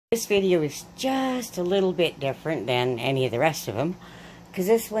This video is just a little bit different than any of the rest of them, because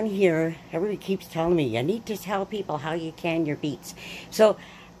this one here, everybody keeps telling me, you need to tell people how you can your beets. So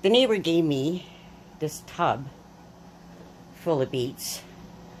the neighbor gave me this tub full of beets.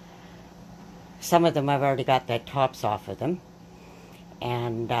 Some of them I've already got the tops off of them.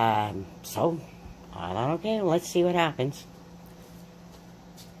 And so I thought, okay, well, let's see what happens.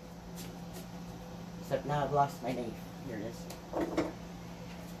 Except now I've lost my knife. Here it is.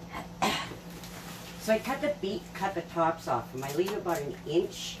 So I cut the tops off them. I leave about an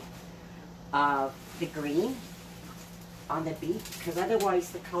inch of the green on the beet, because otherwise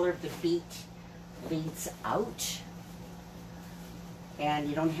the color of the beet bleeds out. And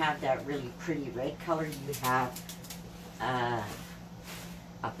you don't have that really pretty red color. You have a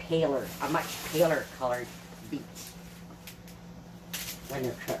much paler colored beet when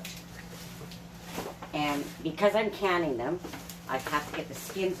they're cooked. And because I'm canning them, I have to get the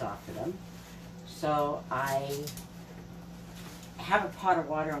skins off of them. So I have a pot of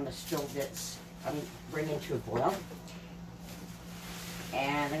water on the stove that's bringing to a boil.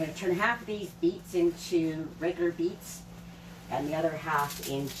 And I'm going to turn half of these beets into regular beets and the other half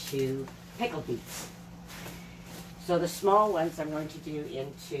into pickled beets. So the small ones I'm going to do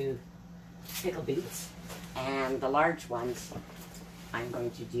into pickled beets, and the large ones I'm going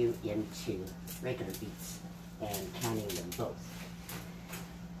to do into regular beets and canning them both.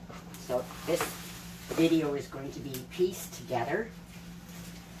 So this video is going to be pieced together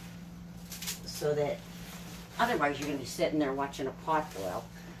so that otherwise you're going to be sitting there watching a pot boil,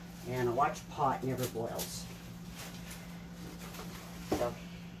 and a watch pot never boils. So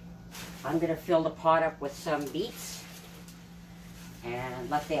I'm going to fill the pot up with some beets and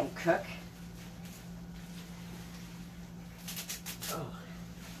let them cook. Oh.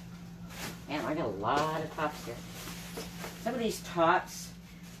 Man, I got a lot of tops here. Some of these tops,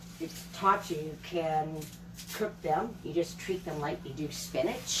 you can cook them. You just treat them like you do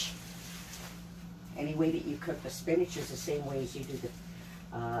spinach. Any way that you cook the spinach is the same way as you do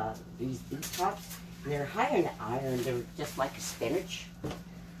these beet tops. And they're high in iron. They're just like a spinach.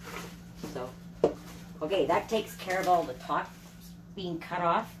 So, okay, that takes care of all the tops being cut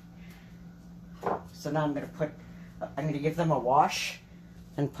off. So now I'm going to give them a wash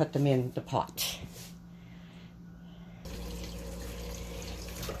and put them in the pot.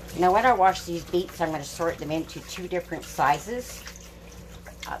 Now when I wash these beets, I'm going to sort them into two different sizes,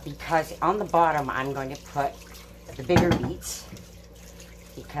 because on the bottom I'm going to put the bigger beets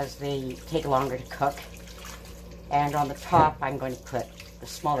because they take longer to cook, and on the top I'm going to put the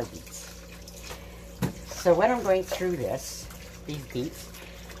smaller beets. So when I'm going through these beets,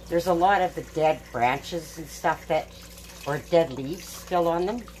 there's a lot of the dead branches and stuff or dead leaves still on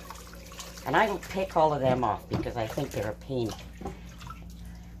them, and I will pick all of them off because I think they're a pain.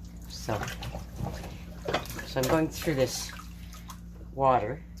 So I'm going through this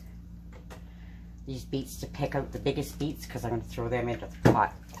water, these beets, to pick out the biggest beets, because I'm going to throw them into the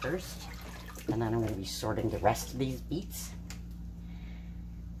pot first, and then I'm going to be sorting the rest of these beets.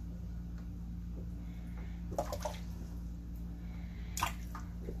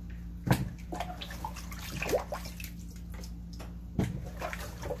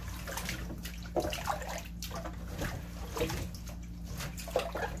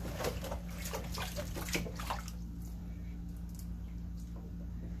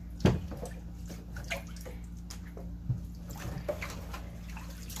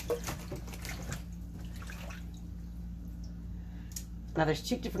 Now there's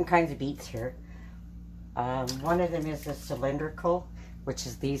two different kinds of beets here. One of them is the cylindrical, which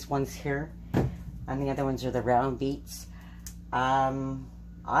is these ones here, and the other ones are the round beets.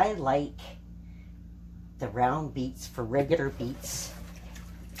 I like the round beets for regular beets,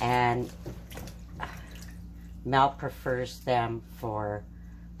 and Mel prefers them for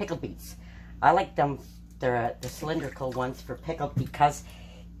pickled beets. I like them, the cylindrical ones, for pickled because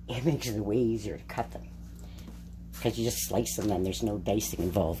it makes it way easier to cut them. Because you just slice them and there's no dicing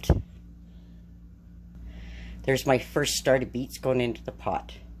involved. There's my first start of beets going into the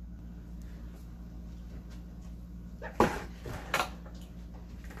pot.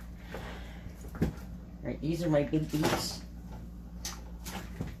 Alright, these are my big beets.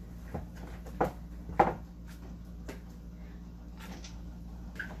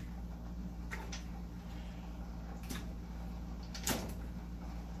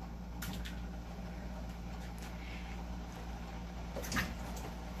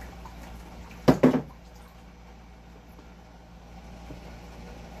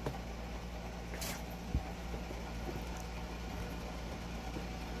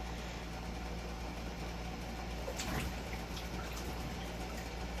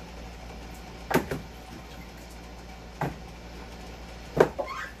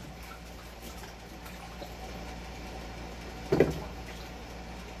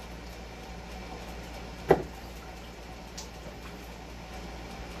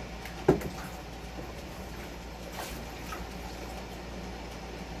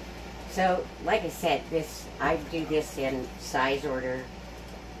 So, like I said, I do this in size order.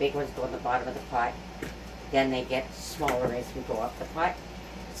 Big ones go in the bottom of the pot. Then they get smaller as we go up the pot.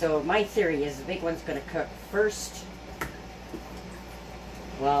 So my theory is the big one's going to cook first,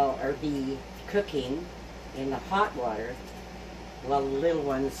 well, or be cooking in the hot water while the little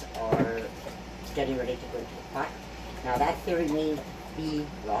ones are getting ready to go into the pot. Now that theory may be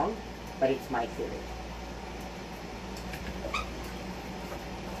wrong, but it's my theory.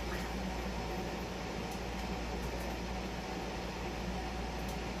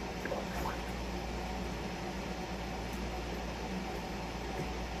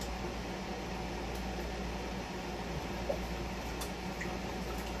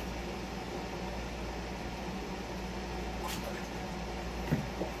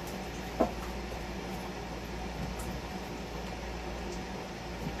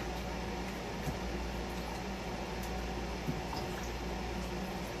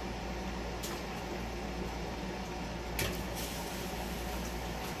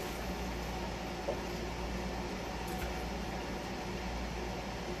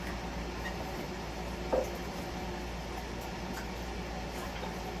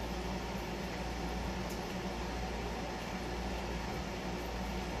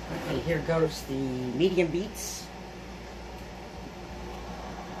 Okay, here goes the medium beets.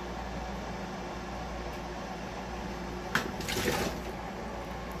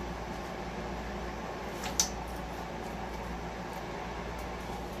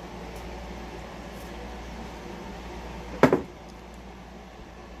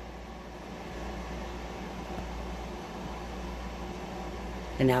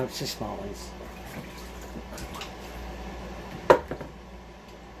 And now it's the small ones.